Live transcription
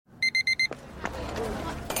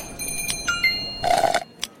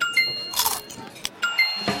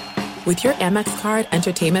With your Amex card,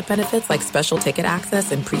 entertainment benefits like special ticket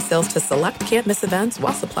access and pre-sales to select can't-miss events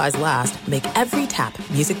while supplies last make every tap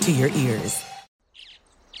music to your ears.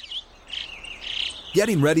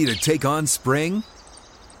 Getting ready to take on spring?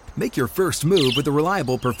 Make your first move with the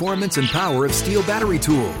reliable performance and power of Steel battery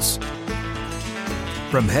tools.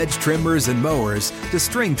 From hedge trimmers and mowers to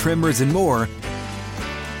string trimmers and more,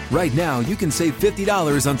 right now you can save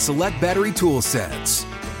 $50 on select battery tool sets.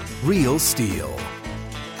 Real Steel.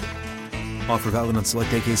 Offer valid on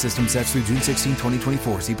select AK system sets through June 16,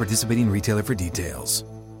 2024. See participating retailer for details.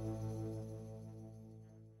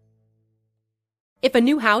 If a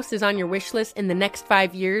new house is on your wish list in the next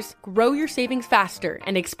 5 years, grow your savings faster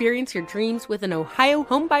and experience your dreams with an Ohio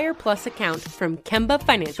Homebuyer Plus account from Kemba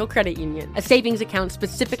Financial Credit Union. A savings account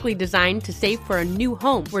specifically designed to save for a new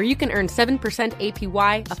home where you can earn 7%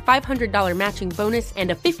 APY, a $500 matching bonus,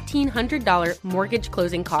 and a $1,500 mortgage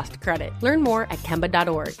closing cost credit. Learn more at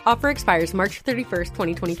Kemba.org. Offer expires March 31st,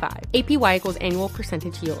 2025. APY equals annual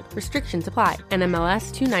percentage yield. Restrictions apply.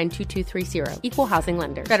 NMLS 292230. Equal housing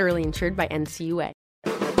lender. Federally insured by NCUA.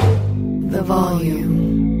 The volume.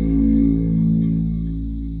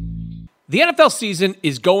 The NFL season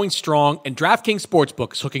is going strong, and DraftKings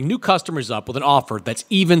Sportsbook is hooking new customers up with an offer that's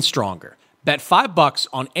even stronger. Bet $5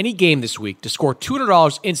 on any game this week to score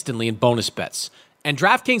 $200 instantly in bonus bets. And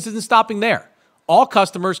DraftKings isn't stopping there. All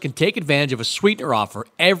customers can take advantage of a sweetener offer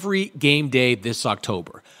every game day this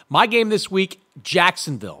October. My game this week,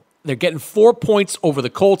 Jacksonville. They're getting 4 points over the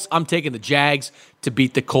Colts. I'm taking the Jags to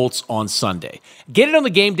beat the Colts on Sunday. Get it on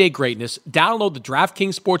the game day greatness. Download the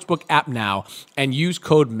DraftKings Sportsbook app now and use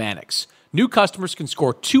code Mannix. New customers can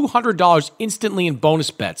score $200 instantly in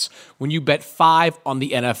bonus bets when you bet $5 on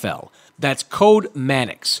the NFL. That's code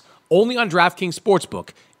Mannix. Only on DraftKings Sportsbook,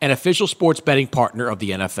 an official sports betting partner of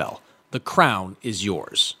the NFL. The crown is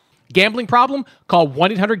yours. Gambling problem? Call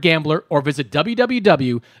 1-800-GAMBLER or visit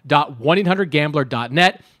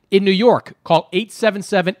www.1800gambler.net. In New York, call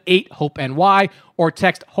 877-8-HOPE-NY or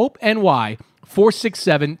text HOPE-NY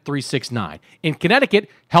 467-369. In Connecticut,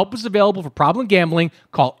 help is available for problem gambling.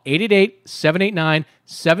 Call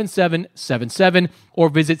 888-789-7777 or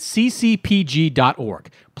visit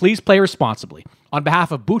ccpg.org. Please play responsibly. On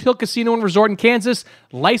behalf of Boot Hill Casino and Resort in Kansas,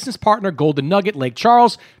 licensed partner Golden Nugget Lake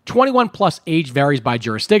Charles, 21 plus, age varies by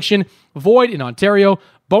jurisdiction, void in Ontario.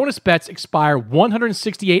 Bonus bets expire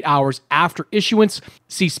 168 hours after issuance.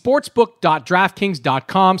 See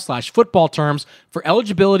sportsbook.draftkings.com/football terms for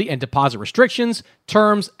eligibility and deposit restrictions,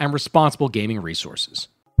 terms, and responsible gaming resources.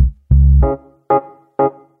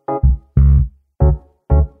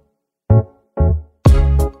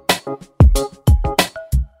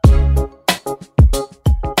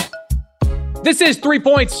 This is 3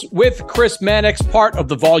 Points with Chris Mannix, part of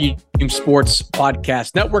the Volume Sports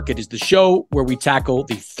Podcast Network. It is the show where we tackle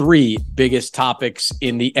the three biggest topics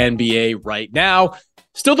in the NBA right now.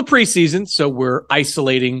 Still the preseason, so we're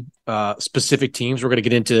isolating specific teams. We're going to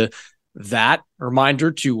get into that. A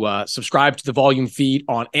reminder to subscribe to the Volume feed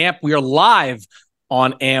on AMP. We are live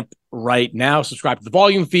on AMP right now. Subscribe to the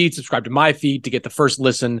Volume feed, subscribe to my feed to get the first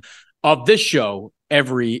listen of this show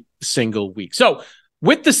every single week. So,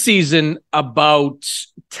 with the season about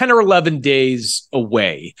 10 or 11 days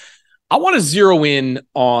away, I want to zero in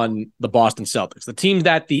on the Boston Celtics, the team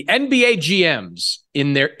that the NBA GMs,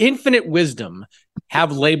 in their infinite wisdom,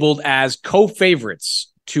 have labeled as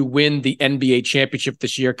co-favorites to win the NBA championship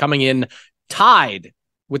this year, coming in tied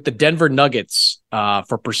with the Denver Nuggets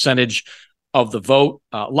for percentage of the vote.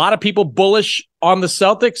 A lot of people bullish on the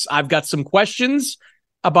Celtics. I've got some questions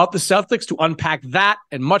about the Celtics to unpack that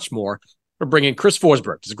and much more. We're bringing Chris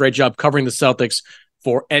Forsberg. Does a great job covering the Celtics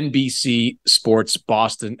for NBC Sports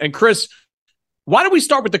Boston. And Chris, why don't we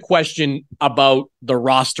start with the question about the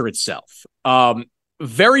roster itself?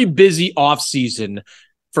 Very busy offseason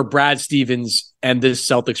for Brad Stevens and this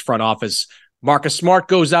Celtics front office. Marcus Smart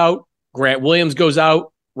goes out. Grant Williams goes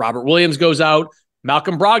out. Robert Williams goes out.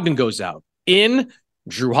 Malcolm Brogdon goes out. In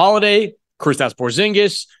Drew Holiday, Kristaps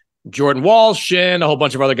Porzingis, Jordan Walsh, and a whole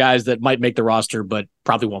bunch of other guys that might make the roster, but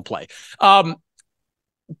probably won't play.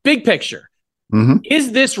 Big picture.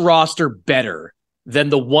 Is this roster better than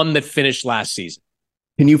the one that finished last season?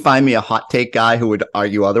 Can you find me a hot take guy who would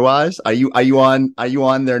argue otherwise? Are you on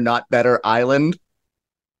their not better island?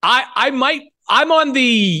 I'm on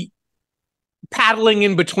the paddling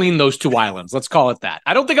in between those two islands. Let's call it that.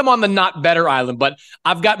 I don't think I'm on the not better island, but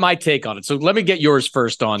I've got my take on it. So let me get yours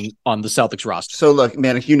first on the Celtics roster. So look,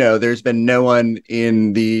 man, if you know, there's been no one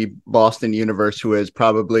in the Boston universe who has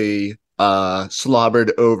probably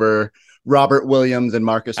slobbered over Robert Williams and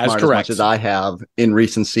Marcus Smart as much as I have in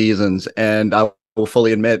recent seasons. And I will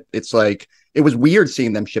fully admit, it's like it was weird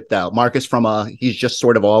seeing them shipped out. Marcus he's just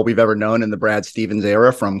sort of all we've ever known in the Brad Stevens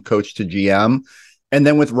era, from coach to GM. And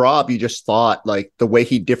then with Rob, you just thought, like, the way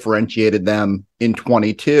he differentiated them in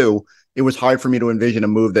 22, it was hard for me to envision a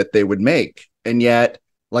move that they would make. And yet,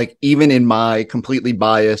 like, even in my completely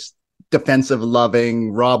biased, defensive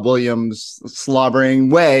loving, Rob Williams slobbering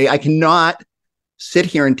way, I cannot sit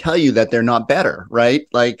here and tell you that they're not better, right?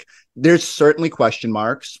 Like, there's certainly question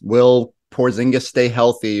marks. Will Porzingis stay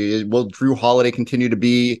healthy? Will Drew Holiday continue to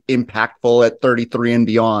be impactful at 33 and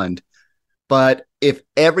beyond? But if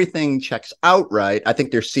everything checks out right, I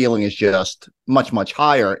think their ceiling is just much, much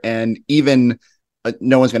higher. And even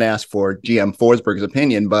no one's going to ask for GM Forsberg's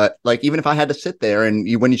opinion, but like, even if I had to sit there and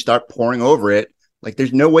when you start pouring over it, like,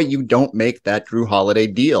 there's no way you don't make that Drew Holiday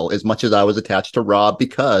deal, as much as I was attached to Rob,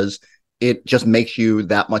 because it just makes you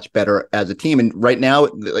that much better as a team. And right now,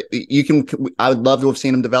 I would love to have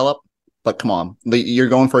seen him develop, but come on, you're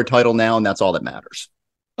going for a title now, and that's all that matters.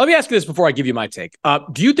 Let me ask you this before I give you my take.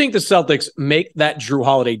 Do you think the Celtics make that Drew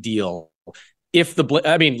Holiday deal if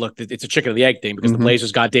look, it's a chicken or the egg thing, because the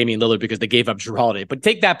Blazers got Damian Lillard because they gave up Drew Holiday, but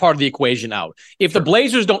take that part of the equation out. If the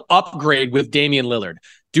Blazers don't upgrade with Damian Lillard,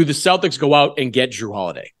 do the Celtics go out and get Drew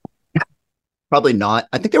Holiday? Probably not.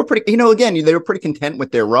 I think they were pretty, they were pretty content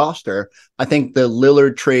with their roster. I think the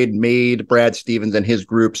Lillard trade made Brad Stevens and his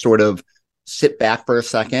group sort of sit back for a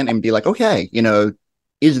second and be like, okay,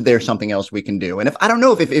 is there something else we can do? And I don't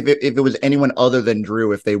know if it was anyone other than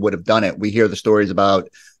Drew, if they would have done it. We hear the stories about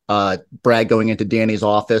Brad going into Danny's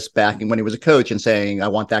office back when he was a coach and saying, I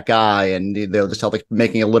want that guy. And the Celtics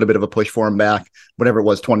making a little bit of a push for him back, whatever it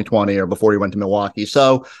was, 2020 or before he went to Milwaukee.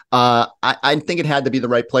 So I think it had to be the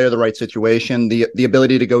right player, the right situation, the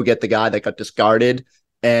ability to go get the guy that got discarded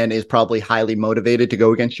and is probably highly motivated to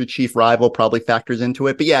go against your chief rival probably factors into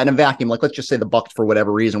it. But yeah, in a vacuum, like, let's just say the Bucks, for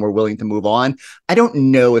whatever reason, were willing to move on. I don't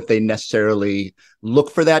know if they necessarily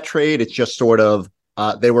look for that trade. It's just sort of,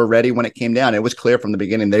 they were ready when it came down. It was clear from the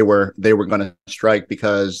beginning they were going to strike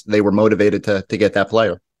because they were motivated to get that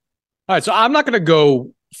player. All right, so I'm not going to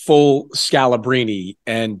go full Scalabrini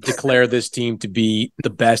and declare this team to be the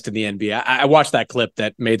best in the NBA. I watched that clip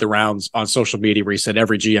that made the rounds on social media where he said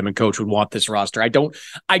every GM and coach would want this roster. I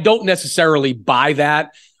don't necessarily buy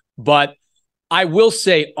that, but I will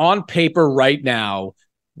say on paper right now,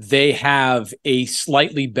 they have a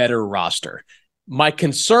slightly better roster. My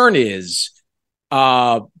concern is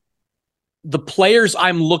the players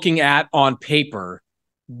I'm looking at on paper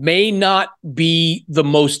may not be the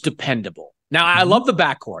most dependable. Now, I love the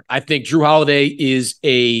backcourt. I think Drew Holiday is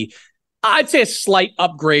I'd say a slight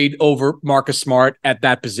upgrade over Marcus Smart at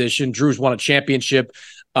that position. Drew's won a championship.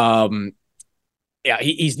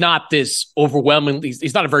 He's not this overwhelmingly,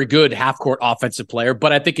 he's not a very good half-court offensive player,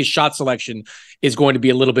 but I think his shot selection is going to be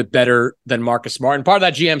a little bit better than Marcus Smart. And part of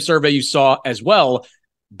that GM survey you saw as well,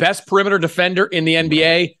 best perimeter defender in the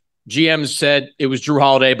NBA, GMs said it was Drew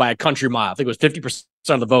Holiday by a country mile. I think it was 50%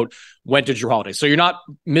 of the vote went to Drew Holiday. So you're not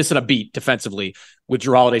missing a beat defensively with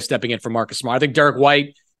Drew Holiday stepping in for Marcus Smart. I think Derek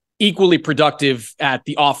White, equally productive at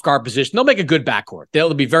the off-guard position. They'll make a good backcourt.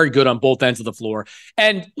 They'll be very good on both ends of the floor.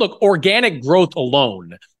 And look, organic growth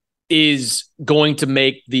alone is going to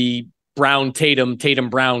make the Brown-Tatum,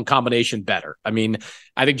 Tatum-Brown combination better. I mean,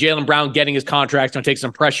 I think Jaylen Brown getting his contract is going to take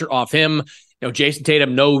some pressure off him. Jason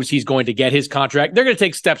Tatum knows he's going to get his contract. They're going to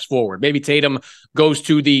take steps forward. Maybe Tatum goes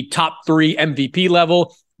to the top 3 MVP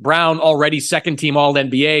level. Brown already second team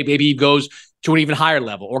All-NBA. Maybe he goes to an even higher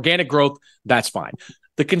level. Organic growth, that's fine.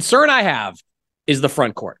 The concern I have is the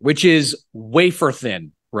front court, which is wafer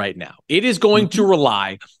thin right now. It is going to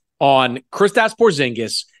rely on Kristaps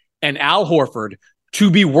Porzingis and Al Horford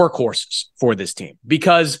to be workhorses for this team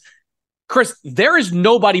because, Chris, there is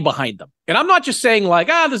nobody behind them. And I'm not just saying like,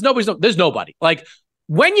 there's nobody. Like,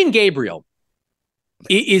 Wenyen Gabriel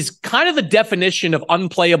is kind of the definition of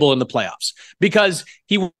unplayable in the playoffs because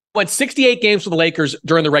he went 68 games for the Lakers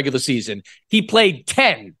during the regular season. He played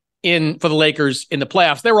 10 for the Lakers in the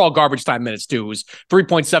playoffs. They were all garbage time minutes too. It was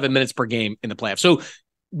 3.7 minutes per game in the playoffs. So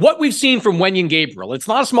what we've seen from Wenyen Gabriel, it's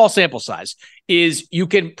not a small sample size, is you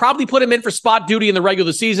can probably put him in for spot duty in the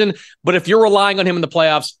regular season, but if you're relying on him in the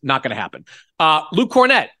playoffs, not going to happen. Luke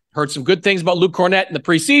Cornett, heard some good things about Luke Cornett in the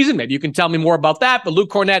preseason. Maybe you can tell me more about that, but Luke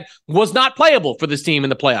Cornett was not playable for this team in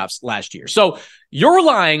the playoffs last year. So you're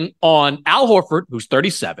relying on Al Horford, who's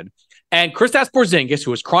 37, and Kristaps Porzingis,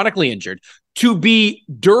 who is chronically injured, to be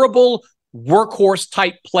durable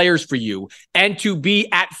workhorse-type players for you and to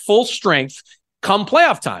be at full strength come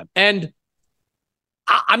playoff time. And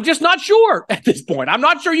I'm just not sure at this point. I'm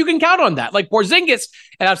not sure you can count on that. Like Porzingis,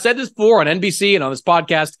 and I've said this before on NBC and on this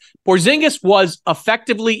podcast, Porzingis was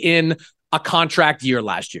effectively in a contract year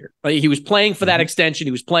last year. He was playing for that extension.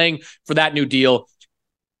 He was playing for that new deal.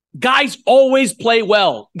 Guys always play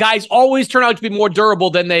well. Guys always turn out to be more durable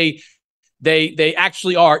than they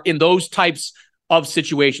actually are in those types of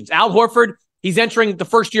situations. Al Horford, he's entering the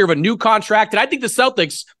first year of a new contract. And I think the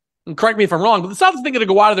Celtics, and correct me if I'm wrong, but the Celtics are going to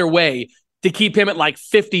go out of their way to keep him at like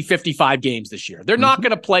 50, 55 games this year. They're not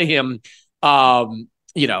going to play him,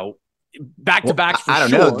 back-to-backs for sure. I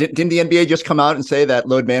don't know. Didn't the NBA just come out and say that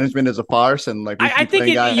load management is a farce? And like, I think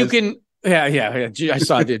you can... Yeah. I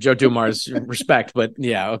saw Joe Dumars respect, but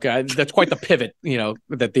yeah, okay. That's quite the pivot,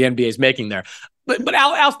 that the NBA is making there. But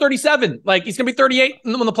Al's 37. Like, he's going to be 38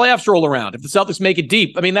 when the playoffs roll around. If the Celtics make it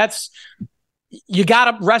deep, I mean, you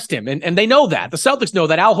got to rest him. And they know that. The Celtics know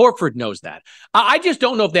that. Al Horford knows that. I just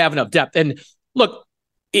don't know if they have enough depth. And look,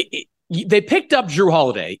 they picked up Jrue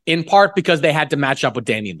Holiday in part because they had to match up with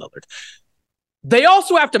Damian Lillard. They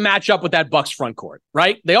also have to match up with that Bucks front court,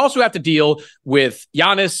 right? They also have to deal with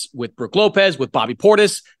Giannis, with Brook Lopez, with Bobby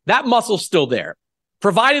Portis. That muscle's still there.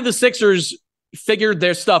 Provided the Sixers figured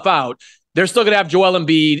their stuff out, they're still going to have Joel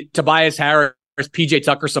Embiid, Tobias Harris, PJ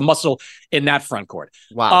Tucker, some muscle in that front court.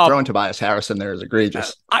 Wow, throwing Tobias Harris in there is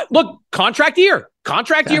egregious. Look, contract year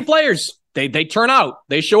players. They turn out.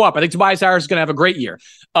 They show up. I think Tobias Harris is going to have a great year.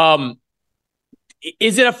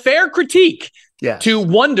 Is it a fair critique to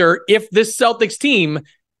wonder if this Celtics team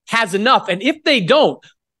has enough? And if they don't,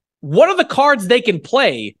 what are the cards they can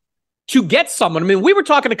play to get someone? I mean, we were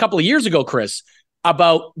talking a couple of years ago, Chris,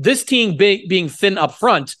 about this team being thin up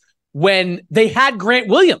front when they had Grant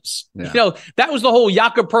Williams. Yeah. That was the whole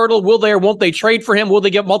Jakob Poeltl. Will they or won't they trade for him? Will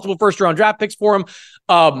they get multiple first-round draft picks for him?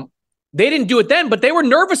 They didn't do it then, but they were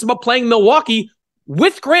nervous about playing Milwaukee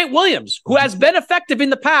with Grant Williams, who has been effective in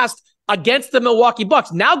the past against the Milwaukee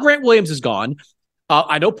Bucks. Now Grant Williams is gone.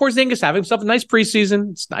 I know Porzingis having himself a nice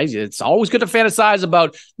preseason. It's nice. It's always good to fantasize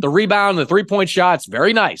about the rebound, the three-point shots.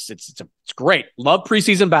 Very nice. It's great. Love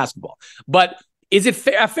preseason basketball. But is it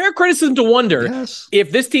a fair criticism to wonder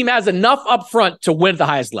if this team has enough up front to win at the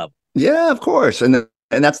highest level? Yeah, of course. And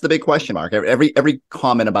that's the big question mark. Every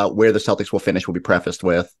comment about where the Celtics will finish will be prefaced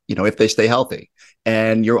with, if they stay healthy.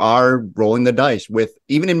 And you are rolling the dice with,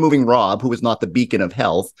 even in moving Rob, who is not the beacon of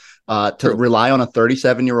health, to rely on a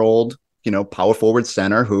 37-year-old, power forward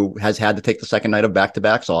center who has had to take the second night of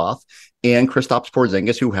back-to-backs off, and Kristaps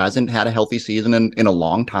Porzingis, who hasn't had a healthy season in a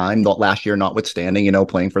long time, not last year notwithstanding,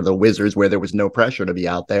 playing for the Wizards where there was no pressure to be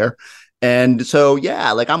out there. And so,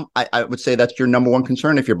 I would say that's your number one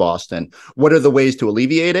concern if you're Boston. What are the ways to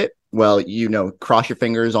alleviate it? Well, cross your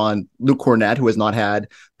fingers on Luke Cornett, who has not had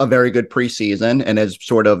a very good preseason and is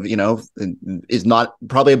sort of, is not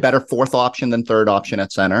probably a better fourth option than third option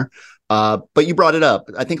at center. But you brought it up.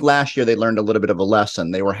 I think last year they learned a little bit of a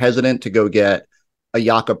lesson. They were hesitant to go get a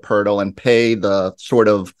Jakob Poeltl and pay the sort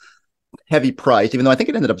of heavy price, even though I think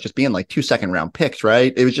it ended up just being like 2 second-round picks,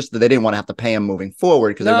 right? It was just that they didn't want to have to pay him moving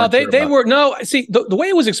forward because the way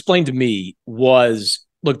it was explained to me was,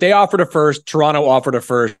 look, they offered a first, Toronto offered a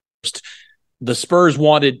first, the Spurs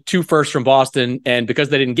wanted 2 firsts from Boston, and because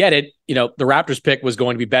they didn't get it, the Raptors pick was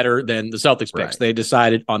going to be better than the Celtics picks. Right. They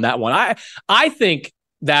decided on that one. I think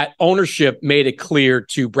that ownership made it clear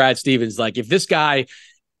to Brad Stevens, like, if this guy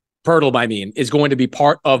Poeltl, is going to be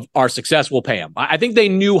part of our success, we'll pay him. I think they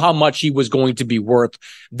knew how much he was going to be worth.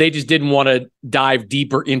 They just didn't want to dive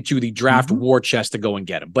deeper into the draft war chest to go and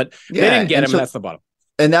get him. But they didn't get him. So, that's the bottom.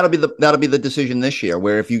 And that'll be the decision this year,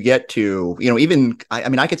 where if you get to,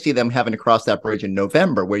 I could see them having to cross that bridge in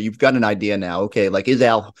November, where you've got an idea now. Okay, like, is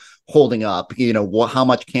Al holding up? How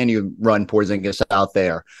much can you run Porzingis out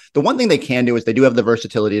there? The one thing they can do is they do have the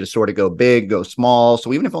versatility to sort of go big, go small.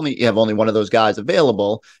 So even if you have only one of those guys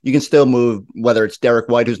available, you can still move, whether it's Derek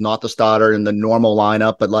White, who's not the starter in the normal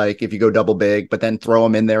lineup, but like if you go double big, but then throw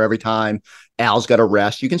him in there every time Al's got a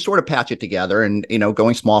rest, you can sort of patch it together. And,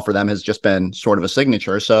 going small for them has just been sort of a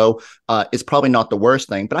signature. So it's probably not the worst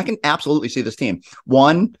thing, but I can absolutely see this team.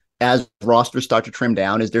 One, as rosters start to trim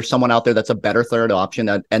down, is there someone out there that's a better third option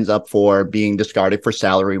that ends up for being discarded for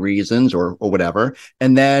salary reasons or whatever?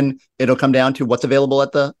 And then it'll come down to what's available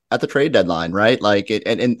at the trade deadline, right? Like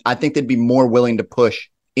and I think they'd be more willing to push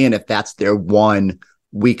in if that's their one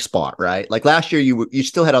weak spot, right? Like last year, you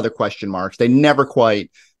still had other question marks. They never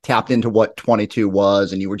quite tapped into what 22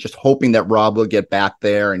 was, and you were just hoping that Rob will get back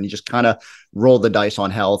there, and you just kind of roll the dice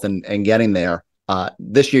on health and getting there.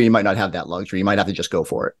 This year, you might not have that luxury. You might have to just go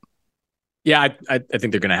for it. Yeah, I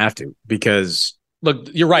think they're going to have to, because, look,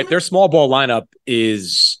 you're right. Their small ball lineup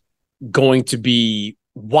is going to be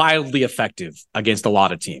wildly effective against a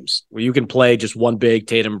lot of teams, where you can play just one big,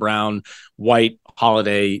 Tatum, Brown, White,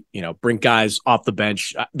 Holiday, bring guys off the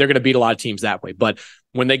bench. They're going to beat a lot of teams that way. But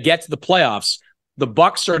when they get to the playoffs, the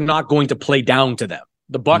Bucks are not going to play down to them.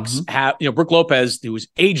 The Bucks have, Brook Lopez, who is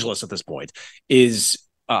ageless at this point, is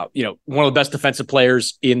one of the best defensive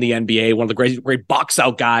players in the NBA, one of the great box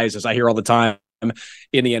out guys, as I hear all the time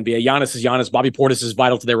in the NBA. Giannis is Giannis. Bobby Portis is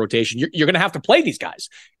vital to their rotation. You're going to have to play these guys.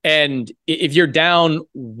 And if you're down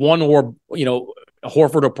one or,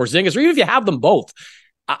 Horford or Porzingis, or even if you have them both,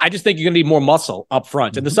 I just think you're going to need more muscle up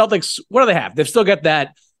front. And the Celtics, what do they have? They've still got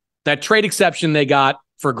that trade exception they got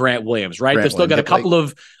for Grant Williams, right? They've still got a couple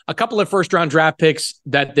of first round draft picks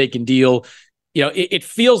that they can deal. It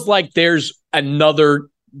feels like there's another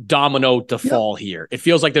domino to fall here. It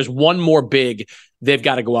feels like there's one more big they've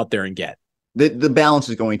got to go out there and get. The balance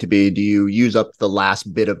is going to be, do you use up the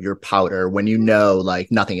last bit of your powder when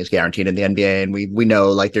like nothing is guaranteed in the NBA, and we know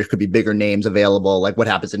like there could be bigger names available, like what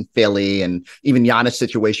happens in Philly, and even Giannis'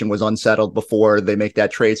 situation was unsettled before they make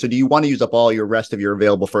that trade. So do you want to use up all your rest of your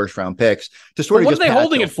available first round picks to sort of what are they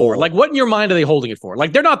holding it for? Like, what in your mind are they holding it for?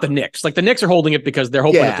 Like, they're not the Knicks. Like, the Knicks are holding it because they're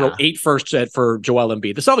hoping to throw 8 firsts for Joel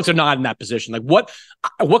Embiid. The Celtics are not in that position. Like,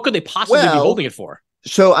 what could they possibly be holding it for?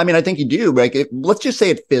 So, I mean, I think you do. Like, let's just say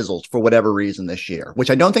it fizzles for whatever reason this year, which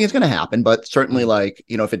I don't think is going to happen. But certainly, like,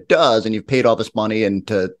 if it does, and you've paid all this money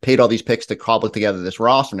and paid all these picks to cobble together this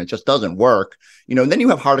roster, and it just doesn't work, then you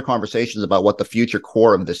have harder conversations about what the future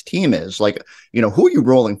core of this team is. Like, who are you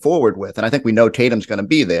rolling forward with? And I think we know Tatum's going to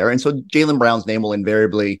be there. And so Jaylen Brown's name will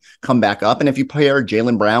invariably come back up. And if you pair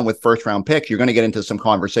Jaylen Brown with first round picks, you're going to get into some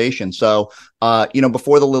conversation. So,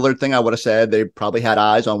 before the Lillard thing, I would have said they probably had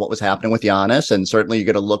eyes on what was happening with Giannis, and certainly you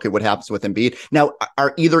got to look at what happens with Embiid. Now,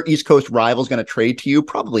 are either East Coast rivals going to trade to you?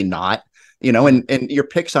 Probably not. And your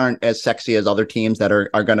picks aren't as sexy as other teams that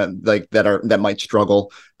are going to that might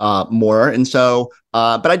struggle more. And so,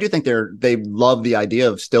 but I do think they love the idea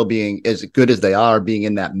of still being as good as they are, being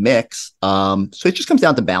in that mix. So it just comes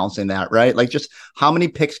down to balancing that, right? Like, just how many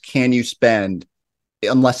picks can you spend,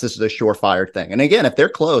 unless this is a surefire thing. And again, if they're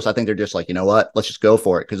close, I think they're just like, you know what, let's just go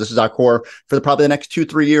for it, because this is our core for probably the next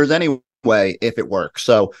 2-3 years anyway, if it works.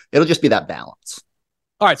 So it'll just be that balance.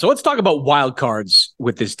 All right, so let's talk about wild cards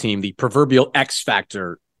with this team, the proverbial X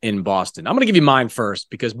factor in Boston. I'm going to give you mine first,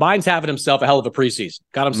 because mine's having himself a hell of a preseason.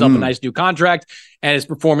 Got himself a nice new contract and is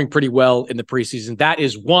performing pretty well in the preseason. That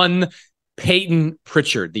is one Peyton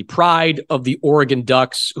Pritchard, the pride of the Oregon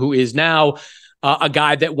Ducks, who is now a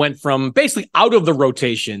guy that went from basically out of the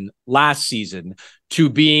rotation last season to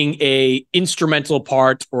being a instrumental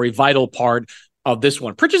part or a vital part of this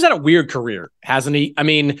one. Pritchard's had a weird career, hasn't he? I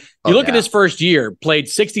mean, you look at his first year, played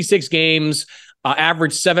 66 games,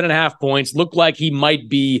 averaged 7.5 points, looked like he might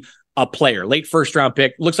be a player. Late first round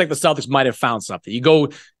pick. Looks like the Celtics might have found something. You go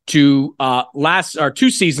to 2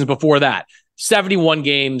 seasons before that, 71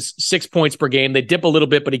 games, 6 points per game. They dip a little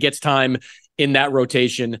bit, but he gets time in that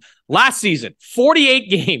rotation. Last season, 48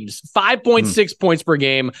 games, 5.6 points per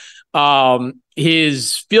game.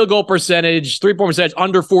 His field goal percentage, 3-point percentage,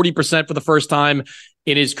 under 40% for the first time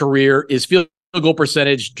in his career. His field goal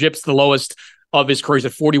percentage dips the lowest of his career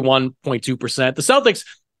at 41.2%. The Celtics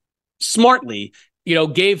smartly,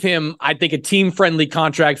 gave him, I think, a team-friendly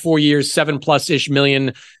contract, 4 years, $7+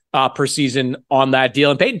 million per season on that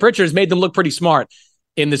deal. And Peyton Pritchard has made them look pretty smart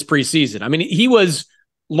in this preseason. I mean, he was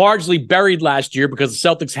largely buried last year because the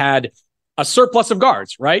Celtics had a surplus of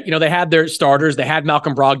guards, right? They had their starters. They had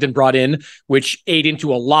Malcolm Brogdon brought in, which ate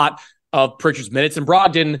into a lot of Pritchard's minutes. And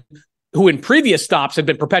Brogdon, who in previous stops had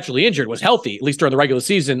been perpetually injured, was healthy, at least during the regular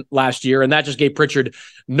season last year. And that just gave Pritchard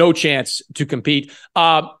no chance to compete.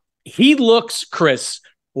 He looks, Chris,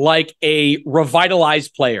 like a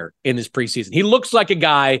revitalized player in this preseason. He looks like a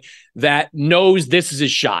guy that knows this is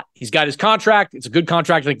his shot. He's got his contract. It's a good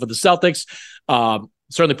contract, I think, for the Celtics.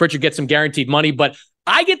 Certainly Pritchard gets some guaranteed money, but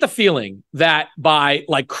I get the feeling that by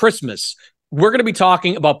like Christmas, we're going to be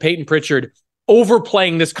talking about Peyton Pritchard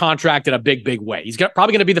overplaying this contract in a big, big way. He's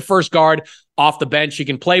probably going to be the first guard off the bench. He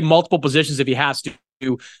can play multiple positions if he has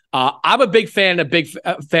to. I'm a big fan of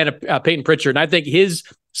Peyton Pritchard, and I think his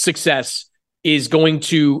success is going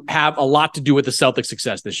to have a lot to do with the Celtics'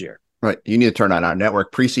 success this year. Right. You need to turn on our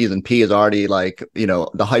network. Preseason P is already like,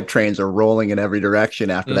 the hype trains are rolling in every direction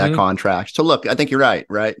after that contract. So look, I think you're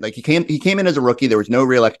right? Like he came in as a rookie. There was no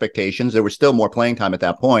real expectations. There was still more playing time at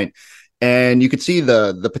that point. And you could see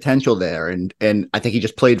the potential there. And I think he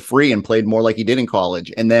just played free and played more like he did in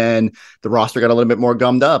college. And then the roster got a little bit more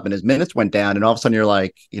gummed up and his minutes went down. And all of a sudden you're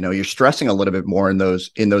like, you're stressing a little bit more in those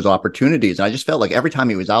opportunities. And I just felt like every time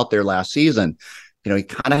he was out there last season, he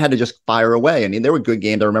kind of had to just fire away. I mean, there were good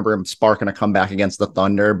games. I remember him sparking a comeback against the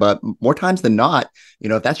Thunder, but more times than not,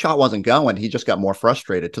 if that shot wasn't going, he just got more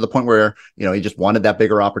frustrated to the point where, he just wanted that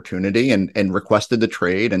bigger opportunity and requested the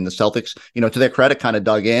trade. And the Celtics, to their credit, kind of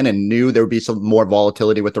dug in and knew there would be some more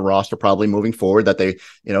volatility with the roster probably moving forward, that they,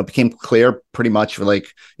 became clear pretty much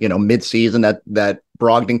mid-season that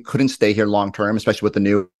Brogdon couldn't stay here long-term, especially with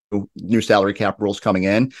the new salary cap rules coming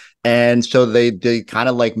in. And so they kind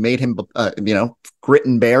of made him, grit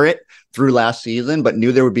and bear it through last season, but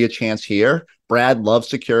knew there would be a chance here. Brad loves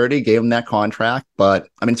security, gave him that contract. But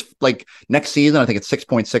I mean, it's next season, I think it's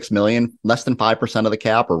 6.6 million, less than 5% of the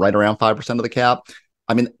cap, or right around 5% of the cap.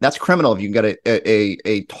 I mean, that's criminal if you can get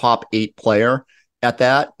a top 8 player at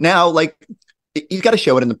that. Now, he's got to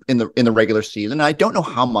show it in the regular season. I don't know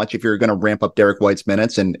how much, if you're going to ramp up Derek White's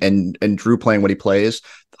minutes and Drew playing what he plays,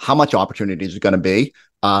 how much opportunities is going to be.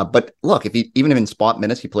 But look, even if in spot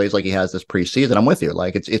minutes he plays like he has this preseason, I'm with you.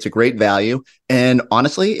 It's a great value. And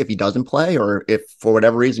honestly, if he doesn't play, or if for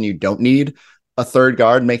whatever reason you don't need a third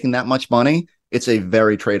guard making that much money, it's a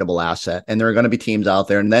very tradable asset. And there are going to be teams out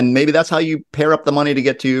there. And then maybe that's how you pair up the money to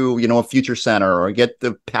get to, a future center, or get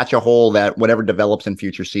the patch a hole that whatever develops in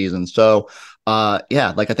future seasons. So I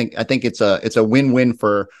think it's a win-win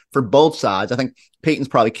for both sides. I think Peyton's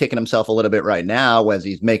probably kicking himself a little bit right now as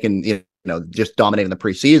he's making, just dominating the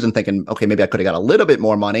preseason, thinking, okay, maybe I could have got a little bit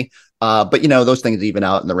more money. But those things even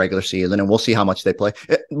out in the regular season, and we'll see how much they play.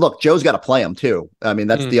 Look, Joe's got to play them too. I mean,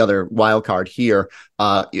 that's the other wild card here.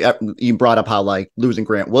 You brought up how losing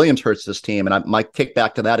Grant Williams hurts this team. And my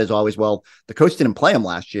kickback to that is always, well, the coach didn't play him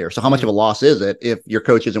last year. So how much of a loss is it if your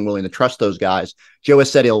coach isn't willing to trust those guys? Joe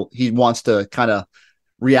has said he wants to kind of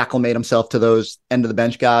reacclimate himself to those end of the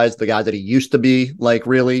bench guys, the guys that he used to be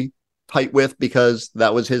really tight with, because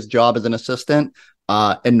that was his job as an assistant,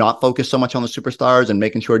 and not focus so much on the superstars and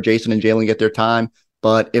making sure Jason and Jalen get their time.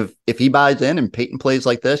 But if he buys in and Peyton plays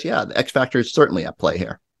like this, yeah, the X factor is certainly at play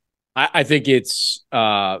here. I think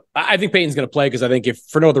I think Peyton's going to play, because I think if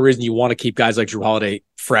for no other reason, you want to keep guys like Drew Holiday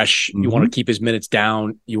fresh, you want to keep his minutes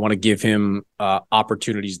down, you want to give him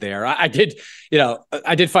opportunities there. I did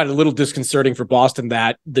find it a little disconcerting for Boston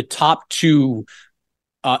that the top 2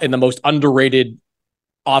 in the most underrated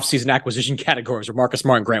offseason acquisition categories are Marcus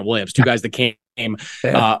Smart and Grant Williams, 2 guys that came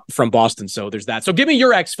from Boston. So there's that. So give me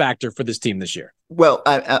your X factor for this team this year. Well,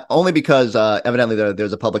 only because evidently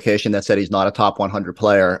there's a publication that said he's not a top 100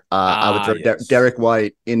 player. I would throw Derek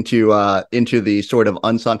White into the sort of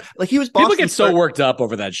unsung. He was Boston. People get so worked up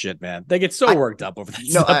over that shit, man. They get so worked up over that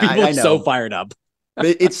stuff. People are so fired up.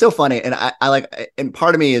 It's so funny. And and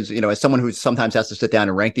part of me is, as someone who sometimes has to sit down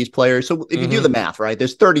and rank these players. So if you do the math, right,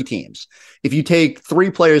 there's 30 teams. If you take 3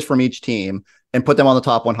 players from each team and put them on the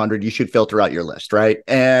top 100, you should filter out your list, right?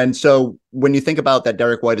 And so when you think about that,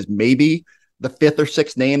 Derek White is maybe the 5th or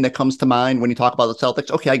 6th name that comes to mind when you talk about the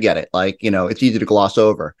Celtics. Okay, I get it. It's easy to gloss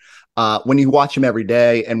over. When you watch him every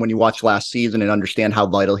day, and when you watch last season and understand how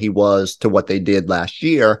vital he was to what they did last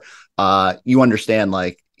year, you understand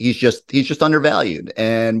he's just undervalued.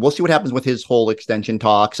 And we'll see what happens with his whole extension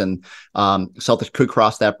talks. And Celtics could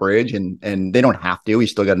cross that bridge, and they don't have to.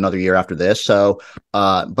 He's still got another year after this. So,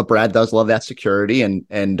 but Brad does love that security,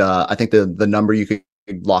 and I think the number you could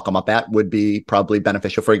lock him up at would be probably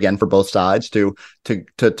beneficial for both sides to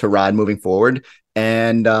ride moving forward.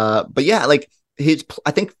 And but yeah,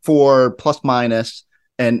 I think for plus minus,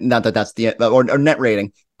 and not that that's the or net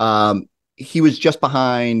rating, he was just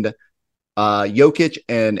behind Jokic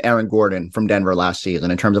and Aaron Gordon from Denver last season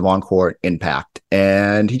in terms of on-court impact.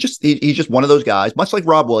 And he's just one of those guys, much like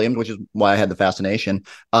Rob Williams, which is why I had the fascination,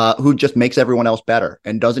 who just makes everyone else better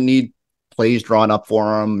and doesn't need plays drawn up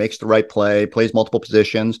for him, makes the right play, plays multiple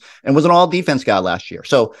positions, and was an all-defense guy last year.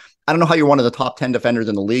 So I don't know how you're one of the top 10 defenders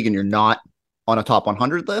in the league and you're not on a top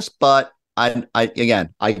 100 list, but I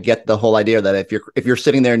get the whole idea that if you're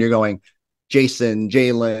sitting there and you're going Jason,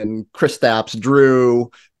 Jalen, Kristaps, Drew,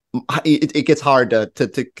 it gets hard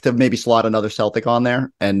to maybe slot another Celtic on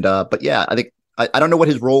there. And but yeah, I think I don't know what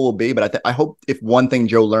his role will be, but I hope if one thing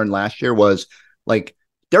Joe learned last year was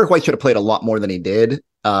Derek White should have played a lot more than he did.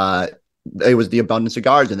 It was the abundance of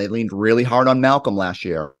guards, and they leaned really hard on Malcolm last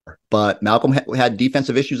year. But Malcolm had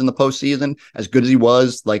defensive issues in the postseason. As good as he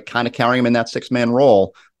was, kind of carrying him in that 6-man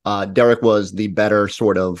role, Derek was the better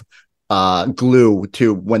sort of glue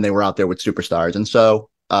to when they were out there with superstars. And so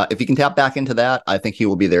if he can tap back into that, I think he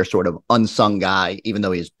will be their sort of unsung guy, even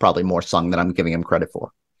though he's probably more sung than I'm giving him credit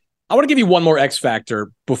for. I want to give you one more X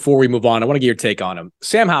factor before we move on. I want to get your take on him.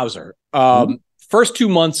 Sam Hauser. First 2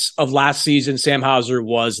 months of last season, Sam Hauser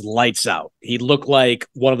was lights out. He looked like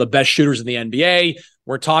one of the best shooters in the NBA.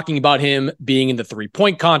 We're talking about him being in the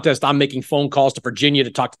 3-point contest. I'm making phone calls to Virginia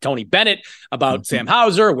to talk to Tony Bennett about Sam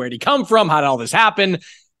Hauser. Where'd he come from? How did all this happen?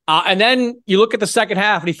 And then you look at the second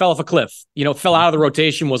half and he fell off a cliff, fell out of the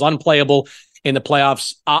rotation, was unplayable in the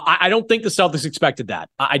playoffs. I don't think the Celtics expected that.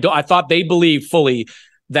 I thought they believed fully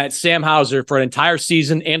that Sam Hauser for an entire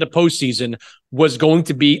season and a postseason was going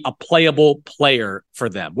to be a playable player for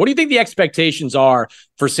them. What do you think the expectations are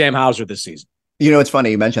for Sam Hauser this season? It's funny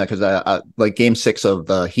you mentioned that because like Game 6 of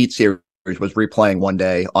the Heat series was replaying one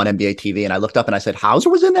day on NBA TV, and I looked up and I said, Hauser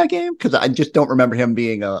was in that game? Because I just don't remember him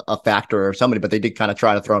being a factor or somebody, but they did kind of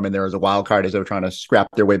try to throw him in there as a wild card as they were trying to scrap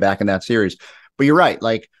their way back in that series. But you're right.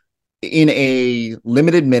 Like in a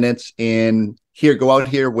limited minutes go out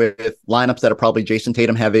here with lineups that are probably Jason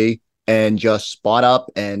Tatum heavy and just spot up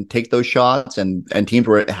and take those shots, and teams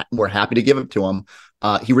were happy to give it to him.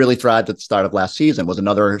 He really thrived at the start of last season, was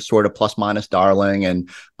another sort of plus minus darling and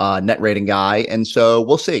net rating guy. And so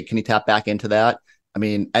we'll see. Can he tap back into that? I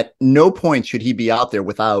mean, at no point should he be out there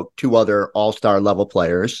without two other all-star level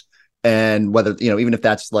players. And whether, even if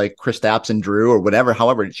that's like Kristaps and Drew or whatever,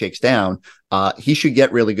 however it shakes down, he should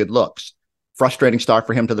get really good looks. Frustrating start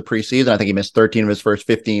for him to the preseason. I think he missed 13 of his first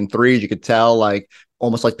 15 threes. You could tell,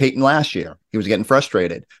 almost like Peyton last year. He was getting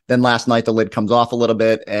frustrated. Then last night, the lid comes off a little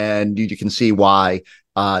bit, and you can see why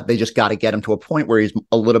they just got to get him to a point where he's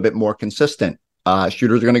a little bit more consistent.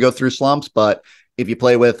 Shooters are going to go through slumps, but if you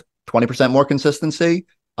play with 20% more consistency,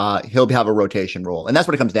 he'll have a rotation role. And that's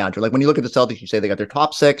what it comes down to. Like when you look at the Celtics, you say they got their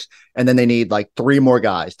top 6, and then they need like 3 more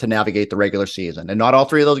guys to navigate the regular season. And not all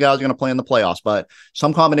 3 of those guys are going to play in the playoffs, but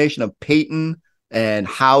some combination of Peyton and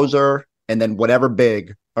Hauser and then whatever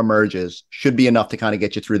big emerges should be enough to kind of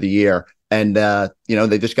get you through the year. And,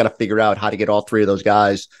 they just got to figure out how to get all 3 of those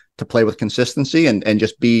guys to play with consistency and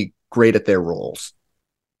just be great at their roles.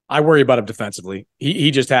 I worry about him defensively.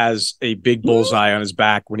 He just has a big bullseye on his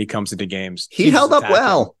back when he comes into games. He held up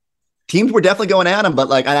well. Teams were definitely going at him,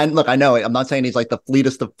 but I know I'm not saying he's like the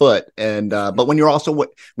fleetest of foot. And but when you're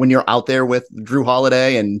out there with Drew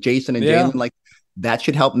Holiday and Jason and Jalen, that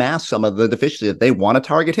should help mask some of the deficiency. If they want to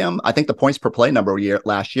target him, I think the points per play number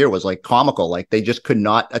last year was comical. Like they just could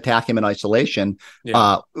not attack him in isolation.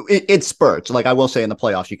 Yeah. It spurts. Like I will say in the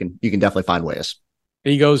playoffs, you can definitely find ways.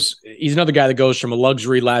 He's another guy that goes from a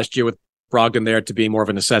luxury last year with Brogdon there to being more of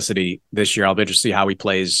a necessity this year. I'll be interested to see how he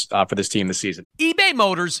plays for this team this season. eBay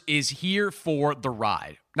Motors is here for the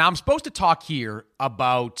ride. Now, I'm supposed to talk here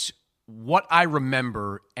about what I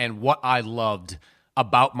remember and what I loved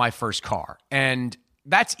about my first car. And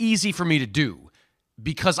that's easy for me to do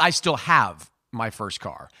because I still have my first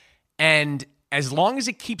car. And as long as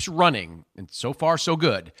it keeps running, and so far so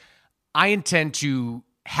good, I intend to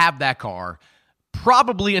have that car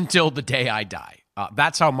probably until the day I die.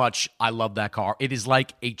 That's how much I love that car. It is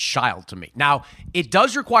like a child to me. Now, it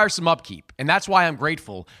does require some upkeep, and that's why I'm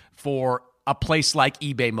grateful for a place like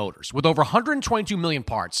eBay Motors. With over 122 million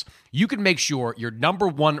parts, you can make sure your number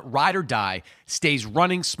one ride or die stays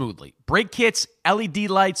running smoothly. Brake kits, LED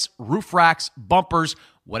lights, roof racks, bumpers,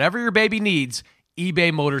 whatever your baby needs,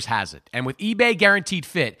 eBay Motors has it. And with eBay Guaranteed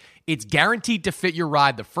Fit, it's guaranteed to fit your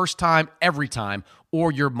ride the first time, every time,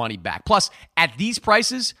 or your money back. Plus, at these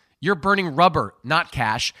prices, you're burning rubber, not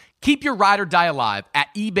cash. Keep your ride or die alive at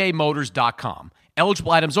ebaymotors.com.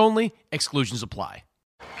 Eligible items only. Exclusions apply.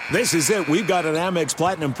 This is it. We've got an Amex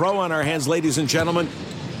Platinum Pro on our hands, ladies and gentlemen.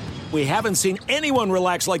 We haven't seen anyone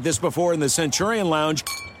relax like this before in the Centurion Lounge.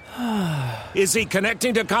 Is he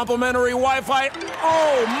connecting to complimentary Wi-Fi?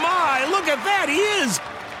 Oh, my. Look at that. He is.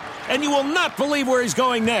 And you will not believe where he's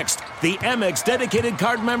going next. The Amex dedicated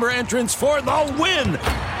card member entrance for the win.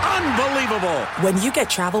 Unbelievable. When you get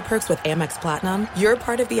travel perks with Amex Platinum, you're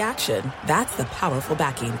part of the action. That's the powerful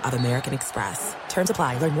backing of American Express. Terms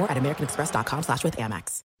apply. Learn more at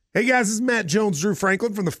americanexpress.com/withAmex. Hey guys, this is Matt Jones, Drew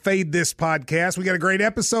Franklin from the Fade This podcast. We got a great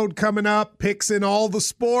episode coming up. Picks in all the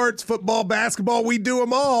sports, football, basketball, we do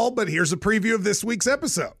them all. But here's a preview of this week's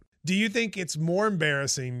episode. Do you think it's more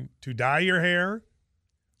embarrassing to dye your hair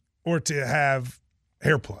or to have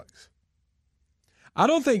hair plugs? I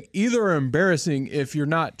don't think either are embarrassing if you're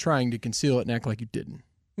not trying to conceal it and act like you didn't.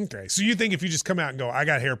 Okay, so you think if you just come out and go, I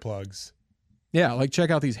got hair plugs. Yeah, like check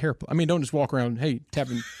out these hair plugs. I mean, don't just walk around,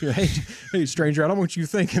 tapping, hey, stranger, I don't want you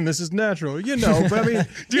thinking this is natural. But I mean,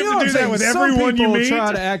 do you have to do that with everyone you meet?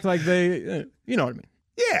 Try to act like they, you know what I mean?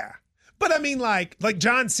 Yeah. But I mean, like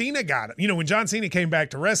John Cena got it. When John Cena came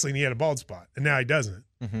back to wrestling, he had a bald spot, and now he doesn't.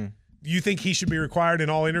 Mm-hmm. You think he should be required in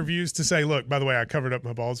all interviews to say, look, by the way, I covered up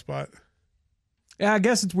my bald spot? Yeah, I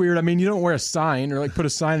guess it's weird. I mean, you don't wear a sign or put a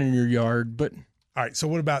sign in your yard, but. All right, so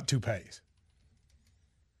what about toupees?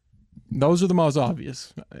 Those are the most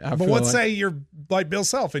obvious. But let's say you're like Bill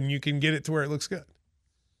Self and you can get it to where it looks good.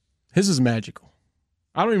 His is magical.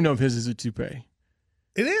 I don't even know if his is a toupee.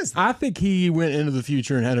 It is. I think he went into the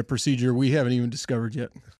future and had a procedure we haven't even discovered yet.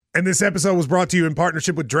 And this episode was brought to you in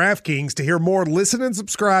partnership with DraftKings. To hear more, listen and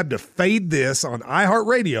subscribe to Fade This on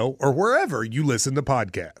iHeartRadio or wherever you listen to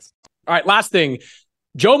podcasts. All right, last thing.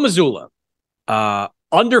 Joe Mazzulla,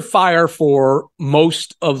 under fire for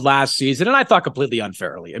most of last season, and I thought completely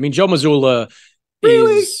unfairly. I mean, Joe Mazzulla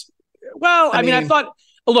is, well, I mean, I thought,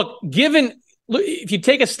 look, if you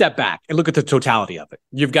take a step back and look at the totality of it,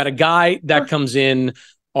 you've got a guy that comes in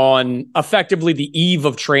on effectively the eve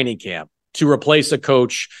of training camp to replace a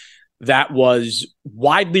coach that was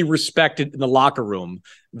widely respected in the locker room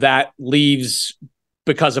that leaves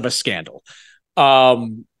because of a scandal.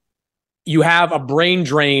 You have a brain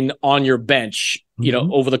drain on your bench,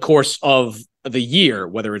 over the course of the year,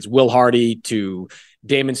 whether it's Will Hardy to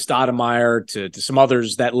Damon Stoudemire to some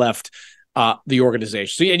others that left the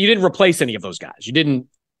organization. So, and you didn't replace any of those guys. You didn't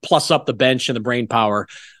plus up the bench and the brain power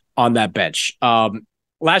on that bench.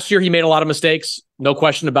 Last year, he made a lot of mistakes. No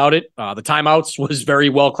question about it. The timeouts was very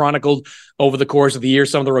well chronicled over the course of the year.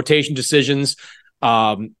 Some of the rotation decisions.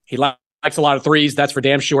 He likes a lot of threes. That's for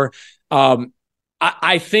damn sure.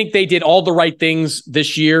 I think they did all the right things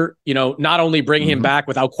this year, not only bringing him back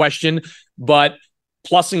without question, but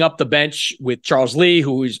plussing up the bench with Charles Lee,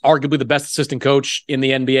 who is arguably the best assistant coach in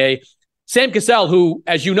the NBA. Sam Cassell, who,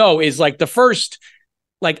 as you know, is like the first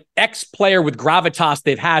ex-player with gravitas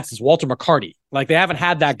they've had since Walter McCarty. They haven't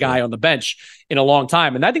had that guy on the bench in a long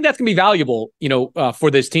time. And I think that's going to be valuable,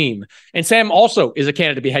 for this team. And Sam also is a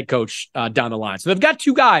candidate to be head coach down the line. So they've got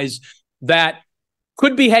two guys that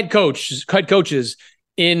could be head coaches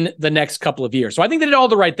in the next couple of years. So I think they did all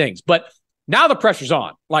the right things. But now the pressure's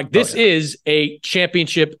on. This is a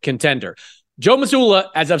championship contender. Joe Mazzulla,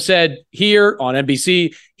 as I've said here on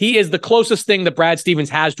NBC, he is the closest thing that Brad Stevens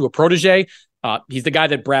has to a protege. He's the guy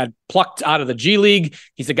that Brad plucked out of the G League.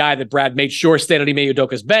 He's the guy that Brad made sure stayed on Ime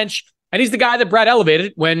Udoka's bench. And he's the guy that Brad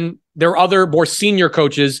elevated when there are other more senior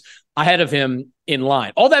coaches ahead of him in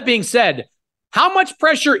line. All that being said, how much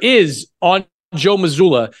pressure is on Joe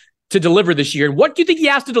Mazzulla to deliver this year? And what do you think he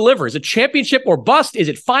has to deliver? Is it championship or bust? Is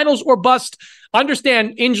it finals or bust?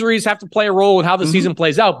 Understand injuries have to play a role in how the season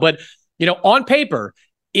plays out. But, on paper,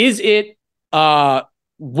 is it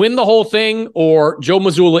win the whole thing or Joe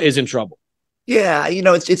Mazzulla is in trouble? Yeah,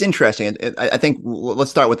 it's interesting. I think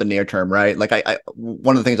let's start with the near term, right?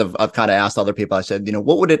 One of the things I've kind of asked other people, I said,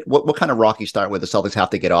 what kind of rocky start would the Celtics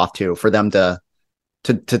have to get off to for them to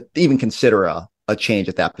even consider a change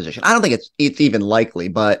at that position? I don't think it's even likely,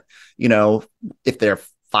 but if they're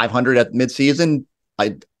 500 at midseason,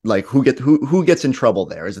 who gets in trouble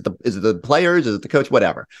there? Is it the players? Is it the coach?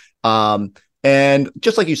 Whatever. And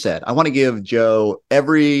just like you said, I want to give Joe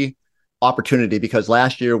every opportunity because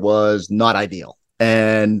last year was not ideal.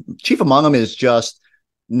 And chief among them is just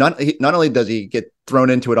not only does he get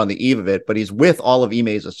thrown into it on the eve of it, but he's with all of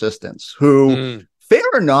Ime's assistants who, fair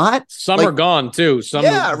or not, some are gone too. Some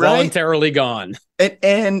are voluntarily gone.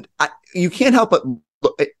 And you can't help but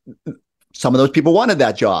look, some of those people wanted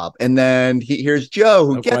that job. And then here's Joe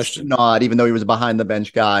who gets the nod, even though he was a behind the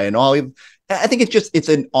bench guy and all. I think it's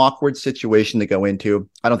an awkward situation to go into.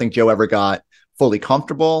 I don't think Joe ever got fully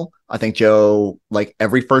comfortable. I think Joe, like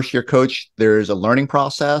every first year coach, there's a learning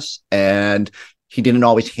process and he didn't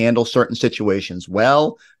always handle certain situations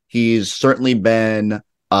well. He's certainly been,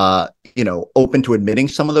 open to admitting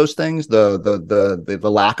some of those things, the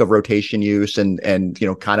lack of rotation use and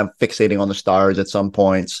kind of fixating on the stars at some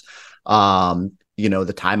points.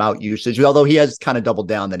 The timeout usage, although he has kind of doubled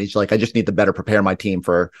down that he's like, I just need to better prepare my team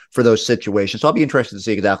for those situations. So I'll be interested to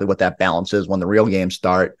see exactly what that balance is when the real games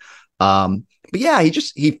start. But yeah,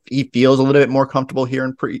 he feels a little bit more comfortable here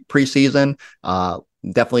in preseason.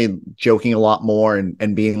 Definitely joking a lot more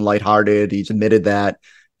and being lighthearted. He's admitted that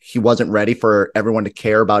he wasn't ready for everyone to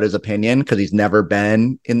care about his opinion because he's never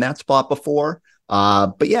been in that spot before.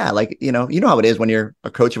 But yeah, you know how it is when you're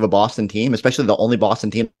a coach of a Boston team, especially the only Boston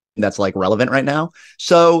team that's relevant right now.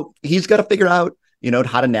 So he's got to figure out,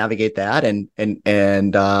 how to navigate that. And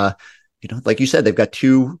like you said, they've got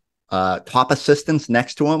two top assistants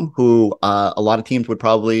next to him who a lot of teams would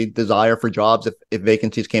probably desire for jobs if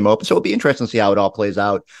vacancies came open. So it'll be interesting to see how it all plays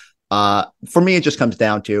out. For me, it just comes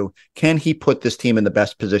down to, can he put this team in the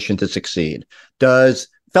best position to succeed?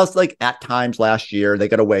 Felt like at times last year they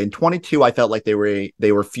got away. In 22, I felt like they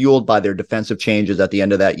were fueled by their defensive changes at the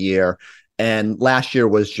end of that year. And last year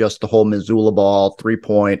was just the whole Missoula ball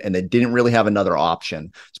 3-point, and they didn't really have another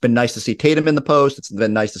option. It's been nice to see Tatum in the post. It's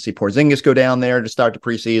been nice to see Porzingis go down there to start the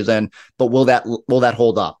preseason. But will that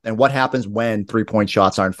hold up? And what happens when 3-point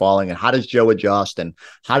shots aren't falling? And how does Joe adjust? And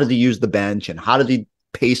how does he use the bench? And how does he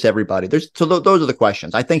pace everybody? Those are the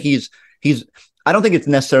questions. I think I don't think it's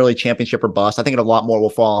necessarily championship or bust. I think a lot more will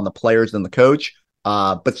fall on the players than the coach.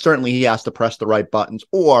 But certainly he has to press the right buttons,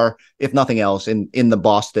 or if nothing else, in the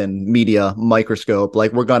Boston media microscope,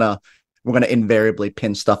 like we're gonna invariably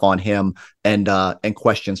pin stuff on him and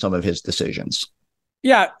question some of his decisions.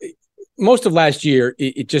 Yeah, most of last year,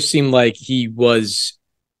 it just seemed like he was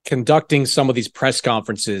conducting some of these press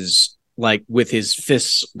conferences like with his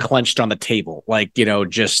fists clenched on the table, like,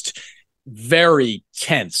 just very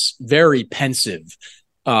tense, very pensive.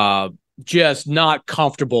 Just not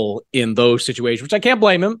comfortable in those situations, which I can't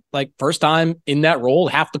blame him. Like, first time in that role,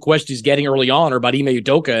 half the questions he's getting early on are about Ime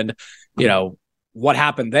Udoka and, what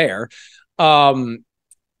happened there.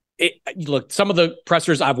 Look, some of the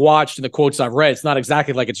pressers I've watched and the quotes I've read, it's not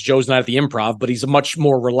exactly like it's Joe's night at the Improv, but he's a much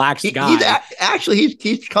more relaxed guy.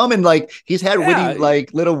 He's coming, like, he's had witty,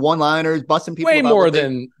 like, little one-liners, busting people. Way more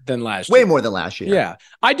than last year. Way more than last year. Yeah.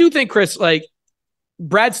 I do think, Chris, like,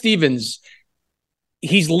 Brad Stevens,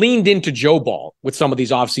 he's leaned into Joe ball with some of these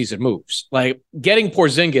offseason moves. Like, getting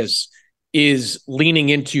Porzingis is leaning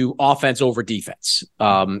into offense over defense.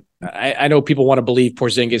 I know people want to believe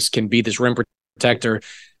Porzingis can be this rim protector.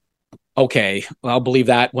 Okay, well, I'll believe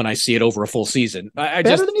that when I see it over a full season.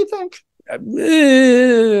 Better than you think?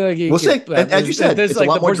 We'll see. And as you said, there's it's like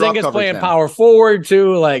a lot the more drop Porzingis coverage playing now. power forward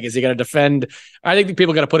too. Like, is he going to defend? I think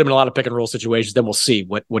people are going to put him in a lot of pick and roll situations. Then we'll see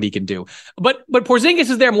what he can do. But Porzingis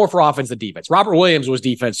is there more for offense than defense. Robert Williams was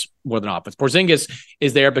defense more than offense. Porzingis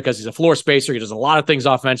is there because he's a floor spacer. He does a lot of things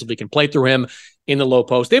offensively. Can play through him in the low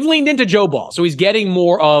post. They've leaned into Joe ball, so he's getting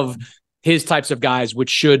more of his types of guys, which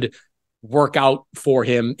should work out for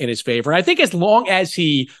him in his favor. And I think as long as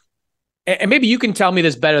he, and maybe you can tell me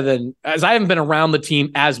this better than, as I haven't been around the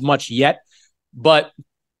team as much yet, but,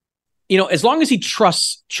 as long as he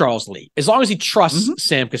trusts Charles Lee, as long as he trusts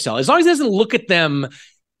Sam Cassell, as long as he doesn't look at them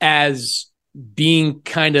as being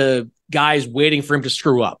kind of guys waiting for him to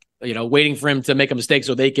screw up, waiting for him to make a mistake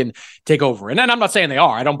so they can take over. And then I'm not saying they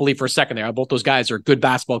are. I don't believe for a second they are. Both those guys are good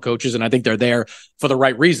basketball coaches, and I think they're there for the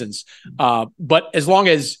right reasons. But as long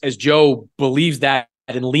as Joe believes that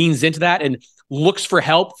and leans into that and looks for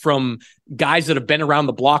help from guys that have been around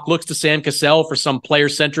the block, looks to Sam Cassell for some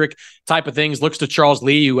player-centric type of things, looks to Charles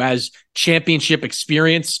Lee, who has championship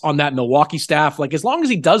experience on that Milwaukee staff. Like, as long as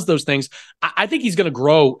he does those things, I think he's going to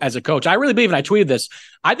grow as a coach. I really believe, and I tweeted this,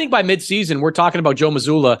 I think by midseason, we're talking about Joe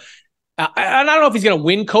Mazzulla. And I don't know if he's going to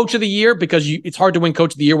win Coach of the Year, because it's hard to win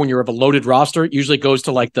Coach of the Year when you have a loaded roster. It usually goes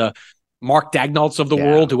to like the Mark Dagnalds of the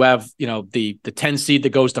world, who have, the 10 seed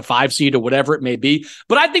that goes to 5 seed or whatever it may be.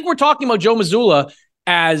 But I think we're talking about Joe Mazzulla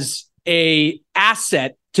as a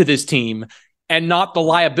asset to this team and not the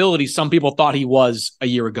liability some people thought he was a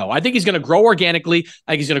year ago. I think he's going to grow organically.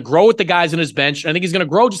 I think he's going to grow with the guys on his bench. I think he's going to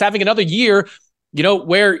grow just having another year,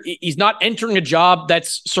 where he's not entering a job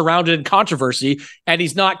that's surrounded in controversy, and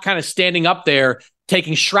he's not kind of standing up there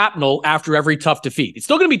taking shrapnel after every tough defeat. It's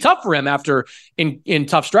still going to be tough for him after in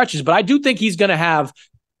tough stretches, but I do think he's going to have,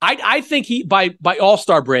 I think he, by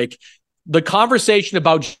All-Star break, the conversation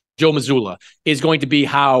about Joe Mazzulla is going to be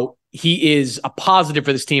how he is a positive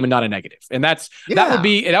for this team and not a negative. And that would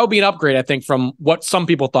be an upgrade, I think, from what some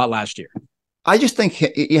people thought last year. I just think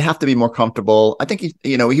you have to be more comfortable. I think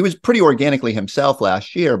he was pretty organically himself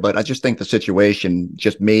last year, but I just think the situation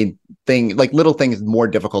just made little things more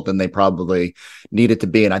difficult than they probably needed to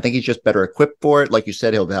be. And I think he's just better equipped for it. Like you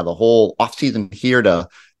said, he'll have a whole offseason here to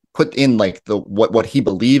put in like what he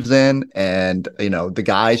believes in, and the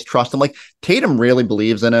guys trust him. Like, Tatum really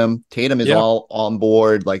believes in him. Tatum is all on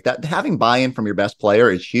board. Like, that, having buy-in from your best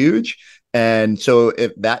player is huge. And so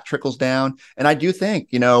if that trickles down, and I do think,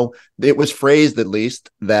 it was phrased at least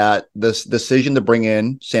that this decision to bring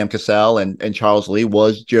in Sam Cassell and Charles Lee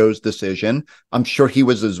was Joe's decision. I'm sure he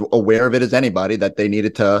was as aware of it as anybody, that they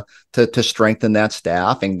needed to strengthen that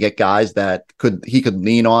staff and get guys that he could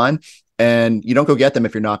lean on. And you don't go get them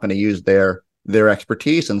if you're not going to use their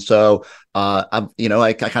expertise. And so, I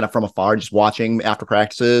kind of from afar, just watching after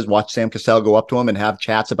practices, watch Sam Cassell go up to him and have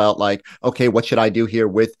chats about like, okay, what should I do here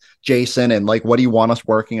with Jason? And like, what do you want us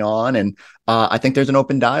working on? And I think there's an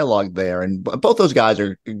open dialogue there. And both those guys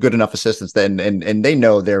are good enough assistants and they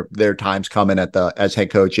know their time's coming as head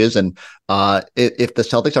coaches. And if the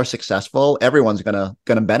Celtics are successful, everyone's gonna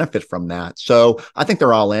benefit from that. So I think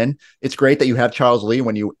they're all in. It's great that you have Charles Lee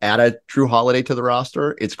when you add a Drew Holiday to the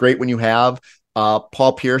roster. It's great when you have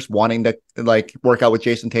Paul Pierce wanting to like work out with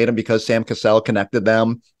Jason Tatum because Sam Cassell connected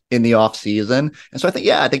them in the offseason. And so I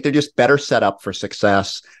think they're just better set up for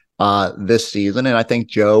success this season. And I think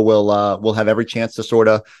Joe will have every chance to sort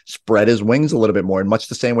of spread his wings a little bit more, in much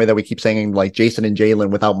the same way that we keep saying like Jason and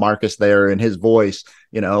Jalen without Marcus there and his voice,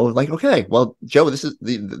 like, okay, well, Joe, this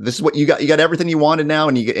is what you got. You got everything you wanted now.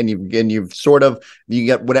 And you get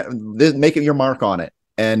whatever, make it your mark on it.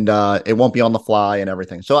 And it won't be on the fly and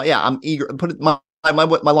everything. So yeah, I'm eager. Put it my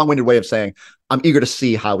long-winded way of saying I'm eager to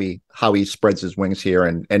see how he spreads his wings here,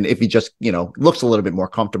 and if he just looks a little bit more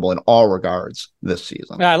comfortable in all regards this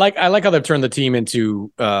season. Yeah, I like how they've turned the team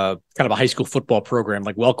into kind of a high school football program,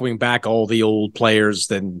 like welcoming back all the old players,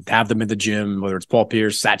 then have them in the gym, whether it's Paul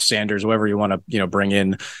Pierce, Satch Sanders, whoever you want to bring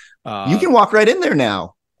in. You can walk right in there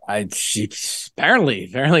now. Apparently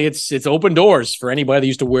it's open doors for anybody that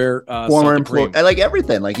used to wear former employee. I like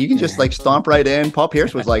everything. Like you can just like stomp right in. Paul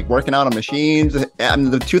Pierce was like working out on machines. And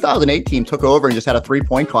the 2008 team took over and just had a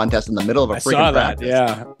 3-point contest in the middle of a freaking practice.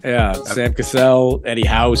 Yeah. Sam Cassell, Eddie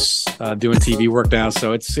House doing TV work now.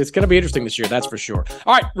 So it's going to be interesting this year. That's for sure.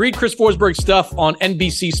 All right. Read Chris Forsberg's stuff on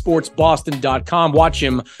NBCSportsBoston.com. Watch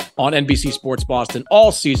him on NBC Sports Boston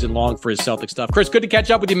all season long for his Celtics stuff. Chris, good to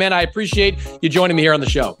catch up with you, man. I appreciate you joining me here on the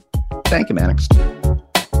show. Thank you, Mannix.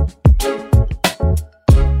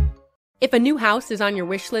 If a new house is on your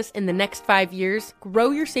wish list in the next 5 years,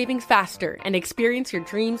 grow your savings faster and experience your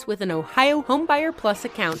dreams with an Ohio Homebuyer Plus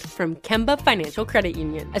account from Kemba Financial Credit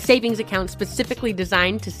Union. A savings account specifically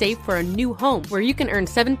designed to save for a new home, where you can earn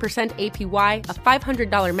 7% APY, a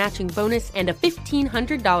 $500 matching bonus, and a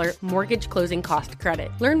 $1,500 mortgage closing cost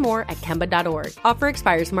credit. Learn more at Kemba.org. Offer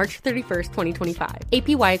expires March 31st, 2025.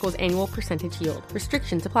 APY equals annual percentage yield.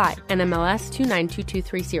 Restrictions apply. NMLS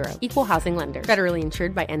 292230. Equal housing lender. Federally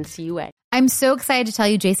insured by NCUA. I'm so excited to tell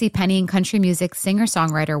you JCPenney and country music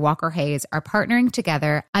singer-songwriter Walker Hayes are partnering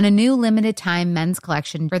together on a new limited-time men's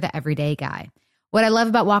collection for the everyday guy. What I love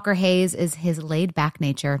about Walker Hayes is his laid-back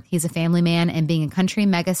nature. He's a family man, and being a country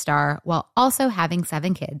megastar while also having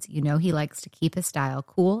 7 kids, he likes to keep his style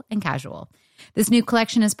cool and casual. This new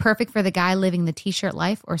collection is perfect for the guy living the t-shirt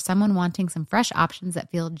life or someone wanting some fresh options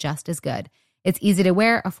that feel just as good. It's easy to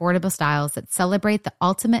wear, affordable styles that celebrate the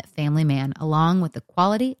ultimate family man, along with the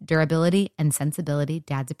quality, durability, and sensibility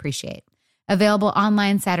dads appreciate. Available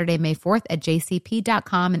online Saturday, May 4th at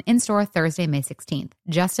jcp.com and in-store Thursday, May 16th.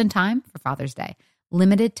 Just in time for Father's Day.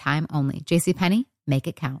 Limited time only. JCPenney, make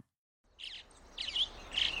it count.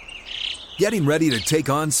 Getting ready to take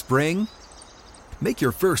on spring? Make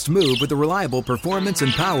your first move with the reliable performance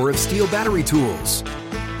and power of Steel battery tools.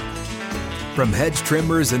 From hedge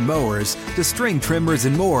trimmers and mowers to string trimmers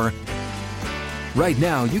and more, right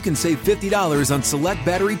now you can save $50 on select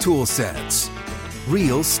battery tool sets.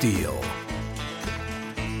 Real Steel.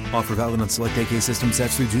 Offer valid on select AK system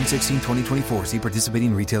sets through June 16, 2024. See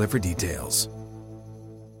participating retailer for details.